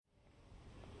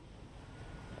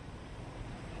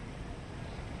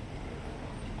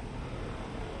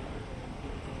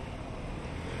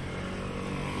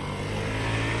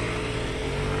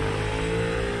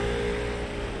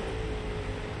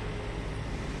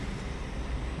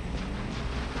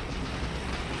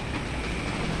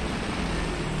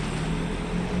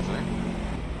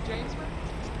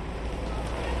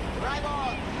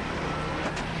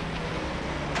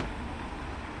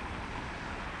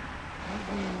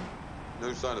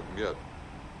No sign of them yet.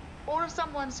 Or of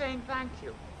someone saying thank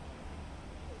you.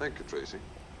 Thank you, Tracy.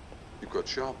 You've got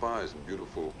sharp eyes and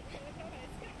beautiful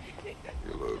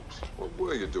earlobes. What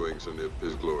were you doing so near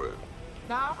His Gloria?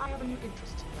 Now I have a new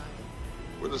interest in life.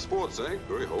 Winter sports, eh?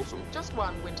 Very wholesome. Just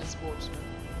one winter sportsman.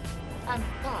 And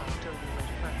Pa told me where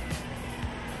to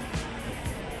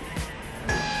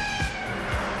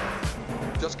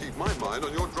find. Just keep my mind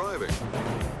on your driving.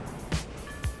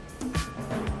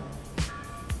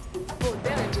 Oh,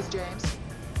 there it is, James.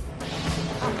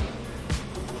 Oh.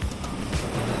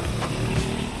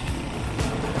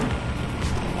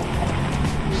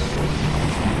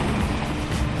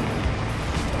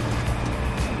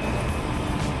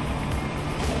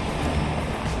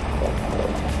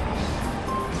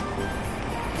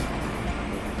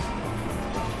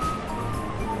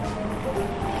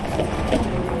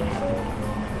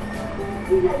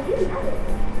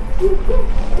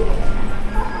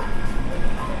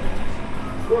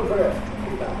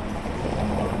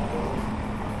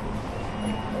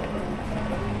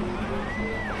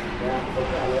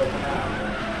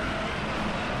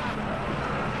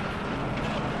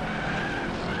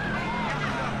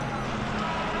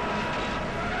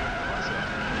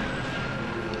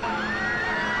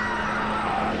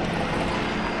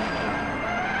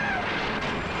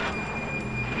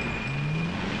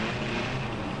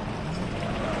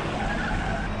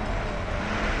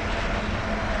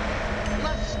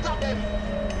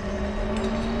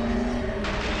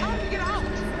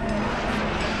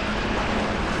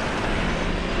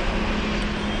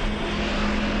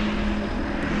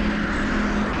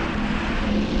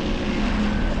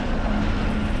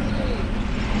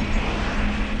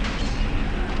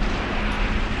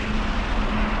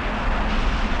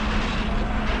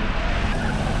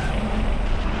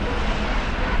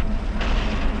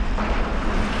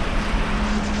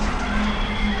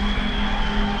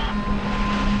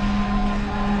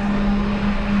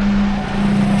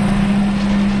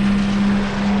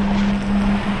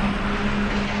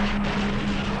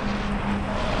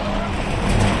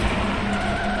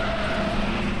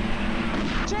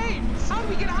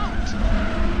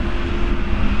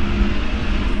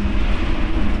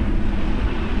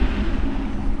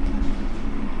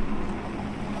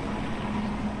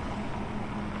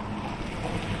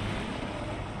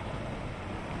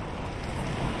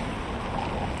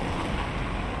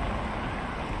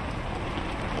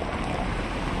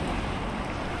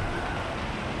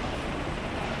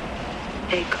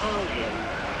 They call him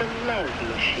the Love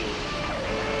Machine.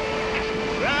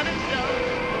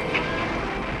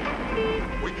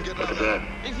 We can get What is that?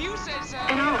 If you say so.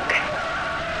 An ankh.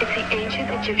 It's the ancient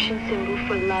Egyptian symbol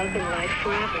for love and life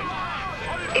forever.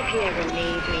 If you ever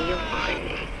need me, you'll find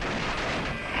me.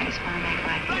 I just want to make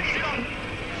life easy.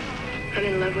 I'm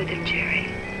in love with him, Jerry.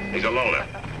 He's a loner.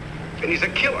 And he's a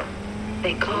killer.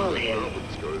 They call him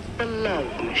the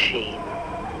Love Machine.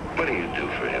 What do you do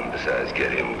for him besides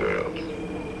get him girls?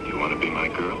 You want to be my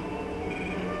girl?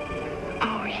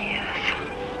 Oh, yes.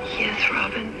 Yes,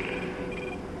 Robin.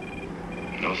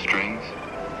 No strings?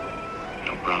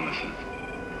 No promises?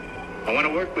 I want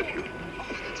to work with you.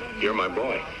 You're my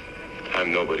boy.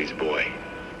 I'm nobody's boy.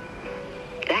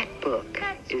 That book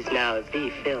is now the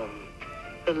film,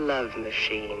 The Love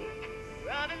Machine.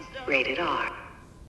 Rated R.